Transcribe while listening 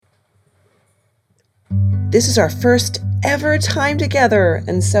This is our first ever time together,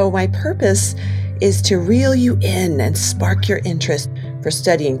 and so my purpose is to reel you in and spark your interest for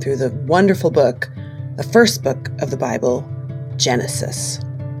studying through the wonderful book, the first book of the Bible, Genesis.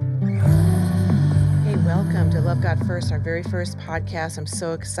 Hey, welcome to Love God First, our very first podcast. I'm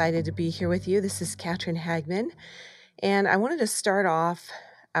so excited to be here with you. This is Katherine Hagman, and I wanted to start off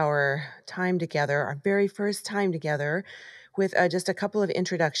our time together, our very first time together, with just a couple of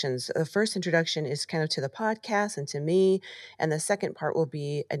introductions. The first introduction is kind of to the podcast and to me, and the second part will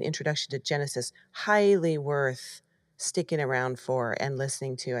be an introduction to Genesis. Highly worth sticking around for and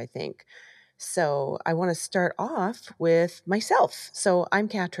listening to, I think. So I want to start off with myself. So I'm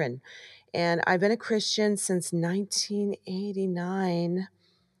Katherine, and I've been a Christian since 1989.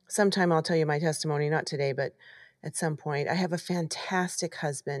 Sometime I'll tell you my testimony, not today, but at some point. I have a fantastic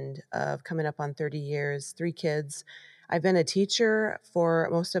husband of coming up on 30 years, 3 kids. I've been a teacher for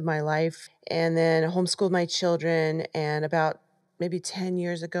most of my life and then homeschooled my children. And about maybe 10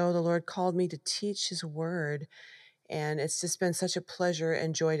 years ago, the Lord called me to teach His Word. And it's just been such a pleasure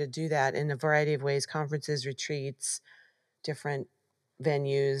and joy to do that in a variety of ways, conferences, retreats, different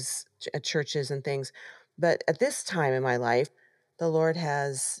venues, churches and things. But at this time in my life, the Lord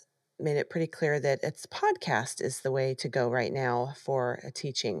has made it pretty clear that it's podcast is the way to go right now for a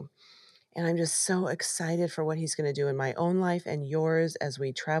teaching. And I'm just so excited for what He's going to do in my own life and yours as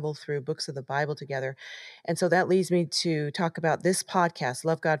we travel through books of the Bible together. And so that leads me to talk about this podcast,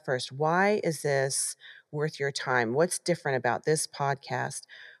 Love God First. Why is this worth your time? What's different about this podcast?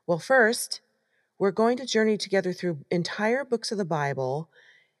 Well, first, we're going to journey together through entire books of the Bible,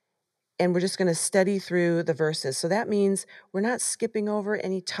 and we're just going to study through the verses. So that means we're not skipping over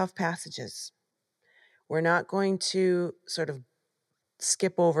any tough passages. We're not going to sort of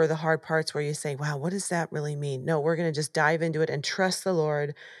skip over the hard parts where you say, wow, what does that really mean? No, we're going to just dive into it and trust the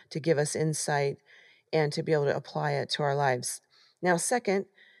Lord to give us insight and to be able to apply it to our lives. Now, second,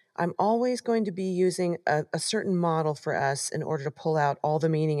 I'm always going to be using a certain model for us in order to pull out all the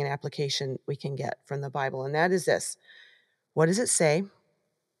meaning and application we can get from the Bible. And that is this. What does it say?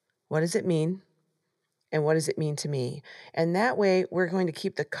 What does it mean? And what does it mean to me? And that way, we're going to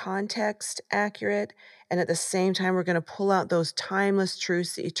keep the context accurate. And at the same time, we're going to pull out those timeless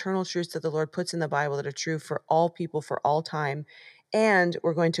truths, the eternal truths that the Lord puts in the Bible that are true for all people, for all time. And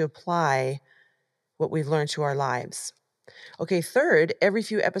we're going to apply what we've learned to our lives. Okay, third, every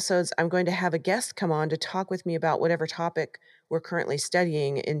few episodes, I'm going to have a guest come on to talk with me about whatever topic we're currently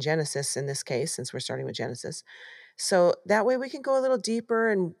studying in Genesis, in this case, since we're starting with Genesis. So that way we can go a little deeper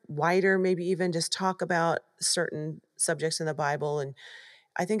and wider, maybe even just talk about certain subjects in the Bible. And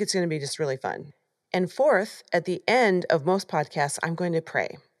I think it's going to be just really fun. And fourth, at the end of most podcasts, I'm going to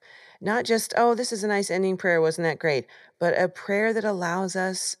pray. Not just, oh, this is a nice ending prayer, wasn't that great? But a prayer that allows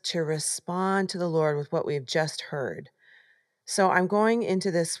us to respond to the Lord with what we've just heard. So I'm going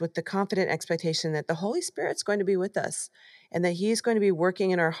into this with the confident expectation that the Holy Spirit's going to be with us and that He's going to be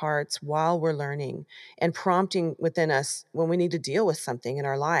working in our hearts while we're learning and prompting within us when we need to deal with something in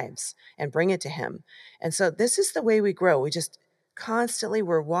our lives and bring it to Him. And so this is the way we grow. We just constantly,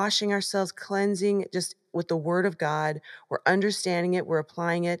 we're washing ourselves, cleansing just with the Word of God. We're understanding it, we're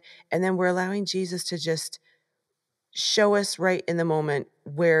applying it, and then we're allowing Jesus to just show us right in the moment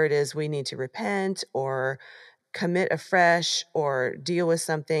where it is we need to repent or commit afresh or deal with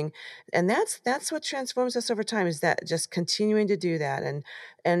something. And that's what transforms us over time, is that just continuing to do that.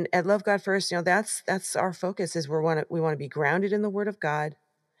 And at Love God First, that's our focus, is we want to be grounded in the Word of God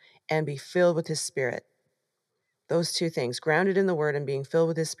and be filled with His Spirit. Those two things, grounded in the Word and being filled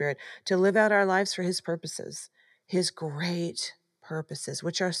with His Spirit, to live out our lives for His purposes, His great purposes,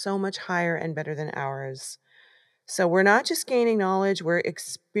 which are so much higher and better than ours. So we're not just gaining knowledge, we're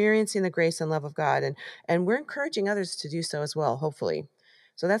experiencing the grace and love of God, and we're encouraging others to do so as well, hopefully.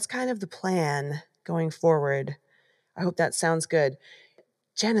 So that's kind of the plan going forward. I hope that sounds good.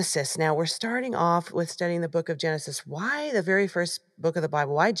 Genesis. Now we're starting off with studying the book of Genesis. Why the very first book of the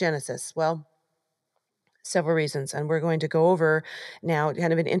Bible? Why Genesis? Well, several reasons, and we're going to go over now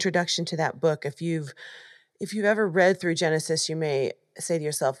kind of an introduction to that book. If you've ever read through Genesis, you may say to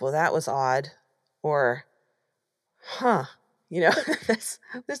yourself, well, that was odd, or huh, there's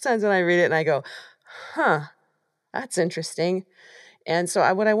times when I read it and I go, huh, that's interesting. And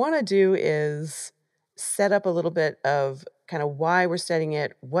so what I want to do is set up a little bit of kind of why we're studying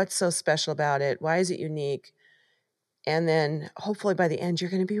it, what's so special about it, why is it unique? And then hopefully by the end, you're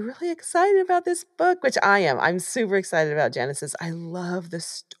going to be really excited about this book, which I am. I'm super excited about Genesis. I love the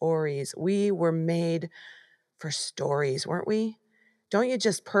stories. We were made for stories, weren't we? Don't you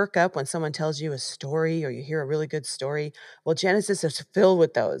just perk up when someone tells you a story or you hear a really good story? Well, Genesis is filled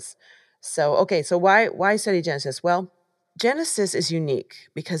with those. So why study Genesis? Well, Genesis is unique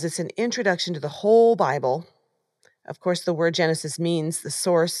because it's an introduction to the whole Bible. Of course, the word Genesis means the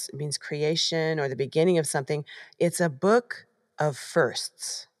source, it means creation or the beginning of something. It's a book of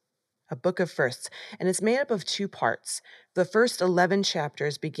firsts, a book of firsts. And it's made up of two parts. The first 11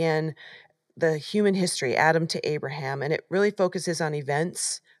 chapters begin the human history, Adam to Abraham, and it really focuses on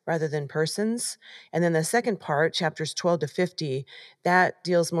events rather than persons. And then the second part, chapters 12 to 50, that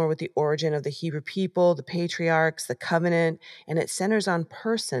deals more with the origin of the Hebrew people, the patriarchs, the covenant, and it centers on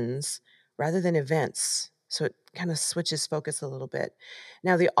persons rather than events. So it kind of switches focus a little bit.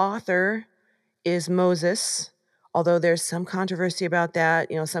 Now, the author is Moses, although there's some controversy about that.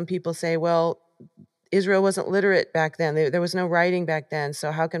 Some people say, well, Israel wasn't literate back then. There was no writing back then.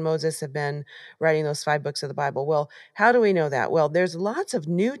 So how can Moses have been writing those 5 books of the Bible? Well, how do we know that? Well, there's lots of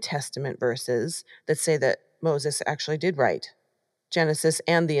New Testament verses that say that Moses actually did write Genesis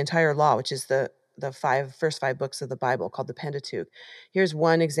and the entire law, which is the first 5 books of the Bible called the Pentateuch. Here's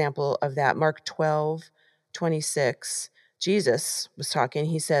one example of that. Mark 12:26. Jesus was talking.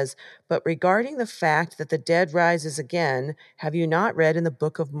 He says, "But regarding the fact that the dead rises again, have you not read in the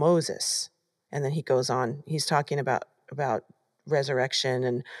book of Moses?" And then he goes on. He's talking about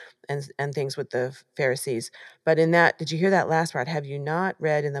resurrection and things with the Pharisees. But in that, did you hear that last part? Have you not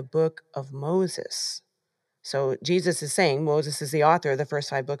read in the book of Moses? So Jesus is saying Moses is the author of the first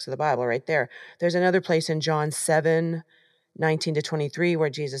 5 books of the Bible right there. There's another place in John 7:19 to 23 where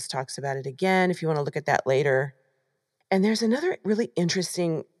Jesus talks about it again, if you want to look at that later. And there's another really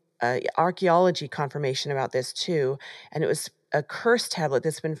interesting archaeology confirmation about this too. And it was a curse tablet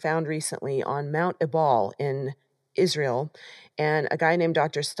that's been found recently on Mount Ebal in Israel. And a guy named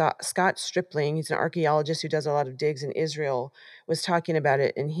Dr. Scott Stripling, he's an archaeologist who does a lot of digs in Israel, was talking about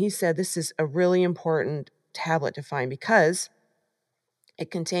it. And he said this is a really important tablet to find because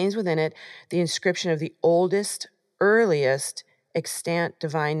it contains within it the inscription of the oldest, earliest extant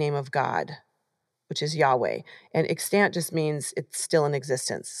divine name of God, which is Yahweh. And extant just means it's still in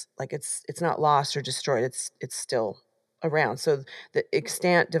existence. Like it's not lost or destroyed. It's still around. So the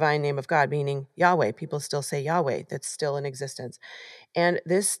extant divine name of God, meaning Yahweh, people still say Yahweh, that's still in existence. And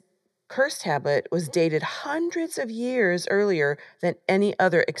this curse tablet was dated hundreds of years earlier than any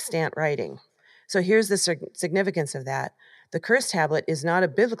other extant writing. So here's the significance of that. The curse tablet is not a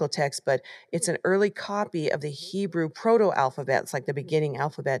biblical text, but it's an early copy of the Hebrew proto-alphabet. It's like the beginning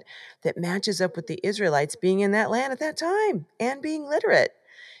alphabet that matches up with the Israelites being in that land at that time and being literate.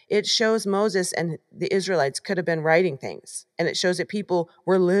 It shows Moses and the Israelites could have been writing things, and it shows that people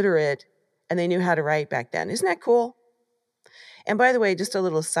were literate and they knew how to write back then. Isn't that cool? And by the way, just a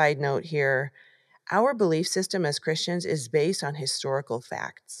little side note here, our belief system as Christians is based on historical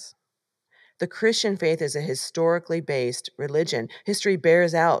facts. The Christian faith is a historically based religion. History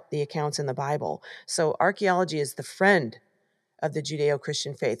bears out the accounts in the Bible. So archaeology is the friend of the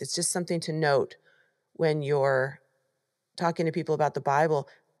Judeo-Christian faith. It's just something to note when you're talking to people about the Bible.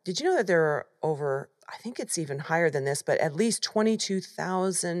 Did you know that there are over, I think it's even higher than this, but at least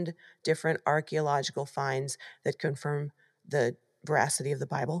 22,000 different archaeological finds that confirm the veracity of the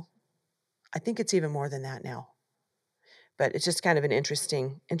Bible? I think it's even more than that now. But it's just kind of an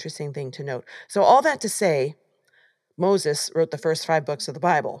interesting thing to note. So all that to say, Moses wrote the first 5 books of the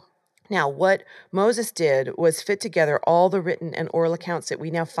Bible. Now, what Moses did was fit together all the written and oral accounts that we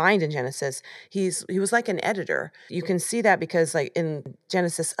now find in Genesis. He was like an editor. You can see that because like in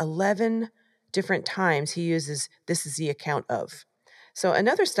Genesis 11 different times he uses "this is the account of." So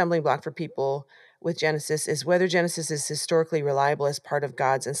another stumbling block for people with Genesis is whether Genesis is historically reliable as part of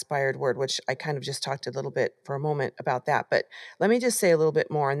God's inspired word, which I kind of just talked a little bit for a moment about that. But let me just say a little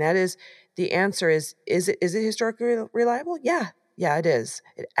bit more, and that is the answer is it historically reliable? Yeah, it is.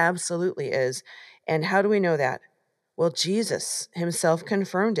 It absolutely is. And how do we know that? Well, Jesus himself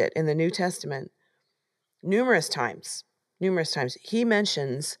confirmed it in the New Testament numerous times. Numerous times. He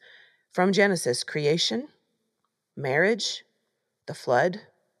mentions from Genesis creation, marriage, the flood,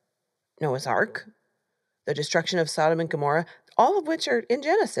 Noah's Ark, the destruction of Sodom and Gomorrah, all of which are in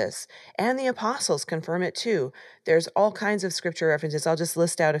Genesis. And the apostles confirm it too. There's all kinds of scripture references. I'll just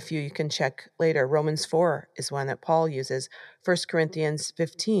list out a few you can check later. Romans 4 is one that Paul uses. 1 Corinthians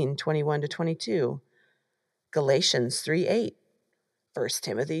 15:21 to 22. Galatians 3:8. 1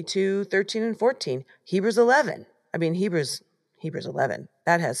 Timothy 2:13 and 14. Hebrews 11. Hebrews 11.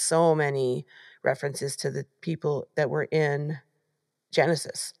 That has so many references to the people that were in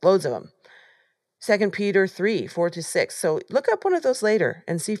Genesis. Loads of them. 2 Peter 3:4 to 6. So look up one of those later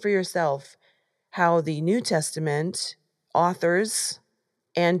and see for yourself how the New Testament authors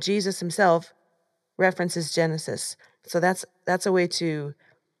and Jesus himself references Genesis. So that's a way to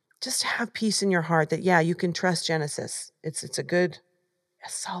just have peace in your heart that, yeah, you can trust Genesis. It's a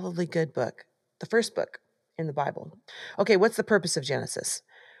solidly good book, the first book in the Bible. Okay, what's the purpose of Genesis?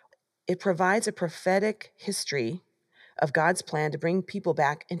 It provides a prophetic history of God's plan to bring people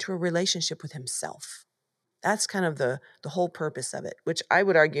back into a relationship with himself. That's kind of the whole purpose of it, which I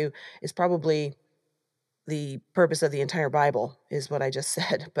would argue is probably the purpose of the entire Bible, is what I just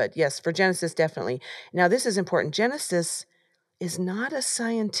said. But yes, for Genesis, definitely. Now, this is important. Genesis is not a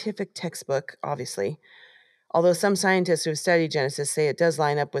scientific textbook, obviously, although some scientists who have studied Genesis say it does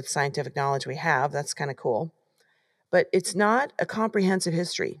line up with scientific knowledge we have. That's kind of cool. But it's not a comprehensive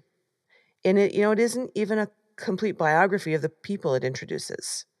history. And it isn't even a complete biography of the people it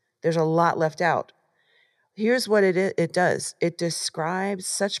introduces. There's a lot left out. Here's what it does. It describes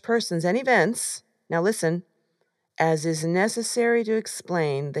such persons and events, now listen, as is necessary to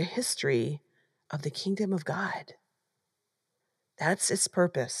explain the history of the kingdom of God. That's its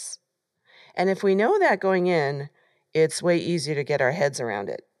purpose. And if we know that going in, it's way easier to get our heads around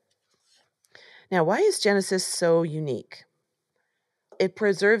it. Now, why is Genesis so unique? It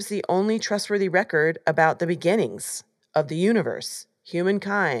preserves the only trustworthy record about the beginnings of the universe,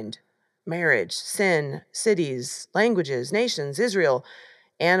 humankind, marriage, sin, cities, languages, nations, Israel,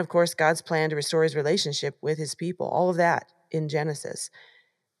 and of course, God's plan to restore his relationship with his people. All of that in Genesis.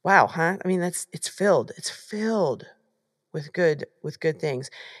 Wow, huh? I mean, it's filled with good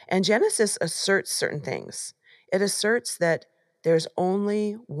things. And Genesis asserts certain things. It asserts that there's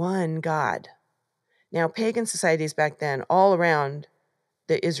only one God. Now, pagan societies back then, all around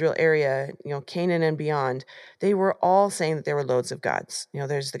the Israel area, Canaan and beyond, they were all saying that there were loads of gods.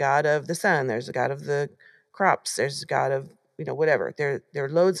 There's the God of the sun, there's the God of the crops, there's the God of, whatever. There are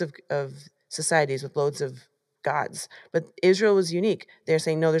loads of societies with loads of gods. But Israel was unique. They're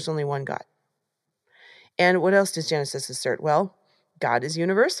saying, no, there's only one God. And what else does Genesis assert? Well, God is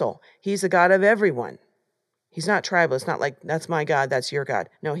universal. He's the God of everyone. He's not tribal. It's not like, that's my God, that's your God.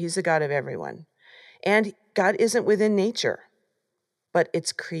 No, he's the God of everyone. And God isn't within nature, but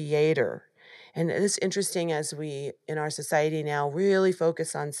it's creator. And it's interesting as we, in our society now, really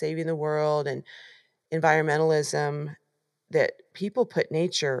focus on saving the world and environmentalism, that people put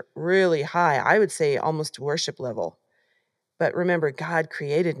nature really high. I would say almost worship level. But remember, God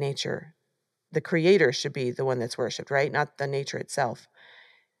created nature. The creator should be the one that's worshiped, right? Not the nature itself.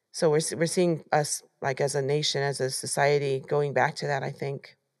 So we're seeing us, like as a nation, as a society, going back to that, I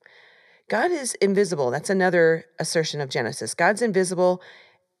think. God is invisible. That's another assertion of Genesis. God's invisible,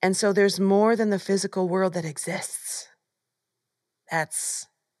 and so there's more than the physical world that exists. That's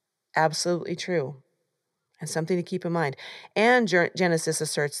absolutely true, and something to keep in mind. And Genesis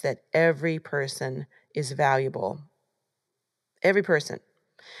asserts that every person is valuable. Every person.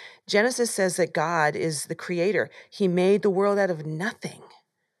 Genesis says that God is the creator. He made the world out of nothing.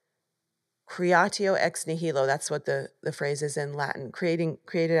 Creatio ex nihilo, that's what the phrase is in Latin,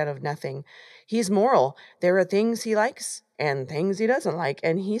 created out of nothing. He's moral. There are things he likes and things he doesn't like,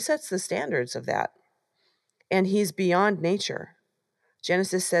 and he sets the standards of that. And he's beyond nature.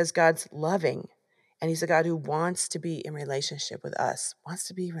 Genesis says God's loving, and he's a God who wants to be in relationship with us,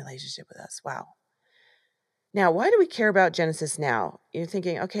 Wow. Now, why do we care about Genesis now? You're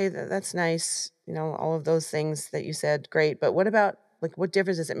thinking, okay, that's nice, all of those things that you said, great, but what about, what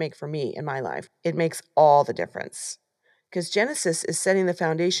difference does it make for me in my life? It makes all the difference, because Genesis is setting the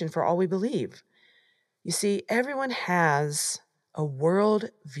foundation for all we believe. You see, everyone has a world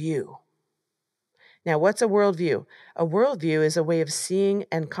view. Now, what's a worldview? A worldview is a way of seeing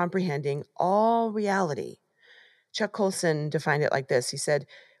and comprehending all reality. Chuck Colson defined it like this. He said,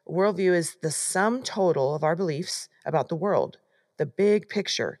 worldview is the sum total of our beliefs about the world, the big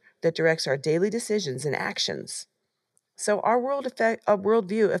picture that directs our daily decisions and actions. So our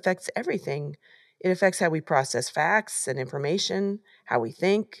worldview affects everything. It affects how we process facts and information, how we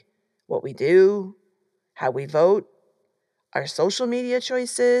think, what we do, how we vote, our social media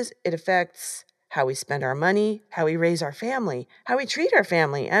choices. It affects how we spend our money, how we raise our family, how we treat our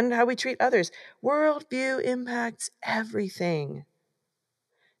family, and how we treat others. Worldview impacts everything.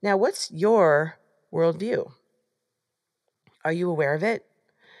 Now, what's your worldview? Are you aware of it?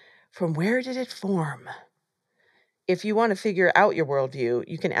 From where did it form? If you want to figure out your worldview,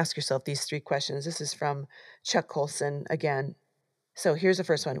 you can ask yourself these 3 questions. This is from Chuck Colson again. So here's the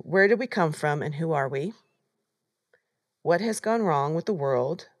first one. Where did we come from and who are we? What has gone wrong with the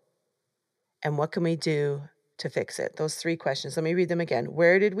world? And what can we do to fix it? Those 3 questions. Let me read them again.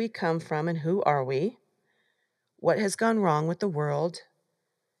 Where did we come from and who are we? What has gone wrong with the world?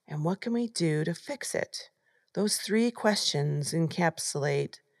 And what can we do to fix it? Those 3 questions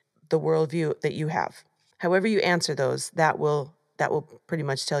encapsulate the worldview that you have. However you answer those, that will that will pretty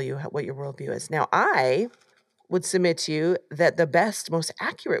much tell you what your worldview is. Now, I would submit to you that the best, most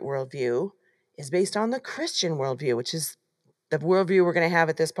accurate worldview is based on the Christian worldview, which is the worldview we're going to have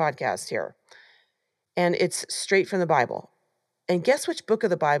at this podcast here. And it's straight from the Bible. And guess which book of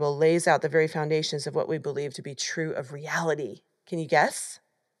the Bible lays out the very foundations of what we believe to be true of reality? Can you guess?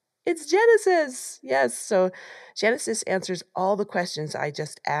 It's Genesis. Yes. So Genesis answers all the questions I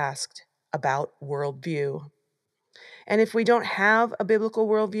just asked about worldview. And if we don't have a biblical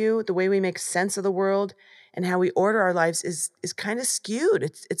worldview, the way we make sense of the world and how we order our lives is kind of skewed.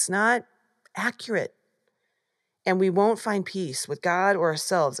 It's not accurate. And we won't find peace with God or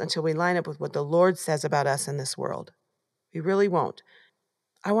ourselves until we line up with what the Lord says about us in this world. We really won't.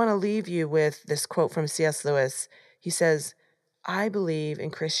 I want to leave you with this quote from C.S. Lewis. He says, "I believe in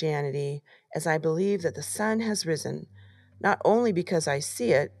Christianity as I believe that the sun has risen, not only because I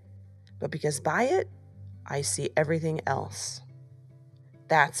see it, but because by it, I see everything else."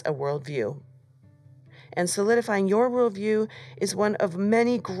 That's a worldview. And solidifying your worldview is one of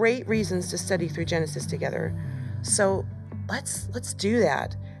many great reasons to study through Genesis together. So let's do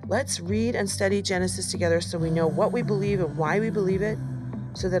that. Let's read and study Genesis together so we know what we believe and why we believe it,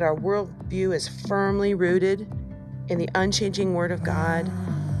 so that our worldview is firmly rooted in the unchanging Word of God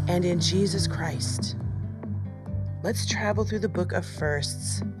and in Jesus Christ. Let's travel through the book of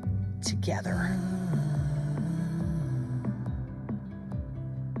firsts together.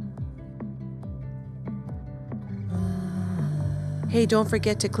 Hey, don't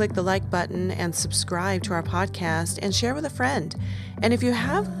forget to click the like button and subscribe to our podcast and share with a friend. And if you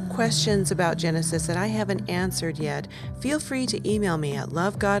have questions about Genesis that I haven't answered yet, feel free to email me at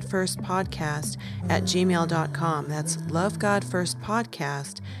lovegodfirstpodcast@gmail.com. That's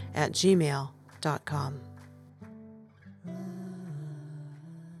lovegodfirstpodcast@gmail.com.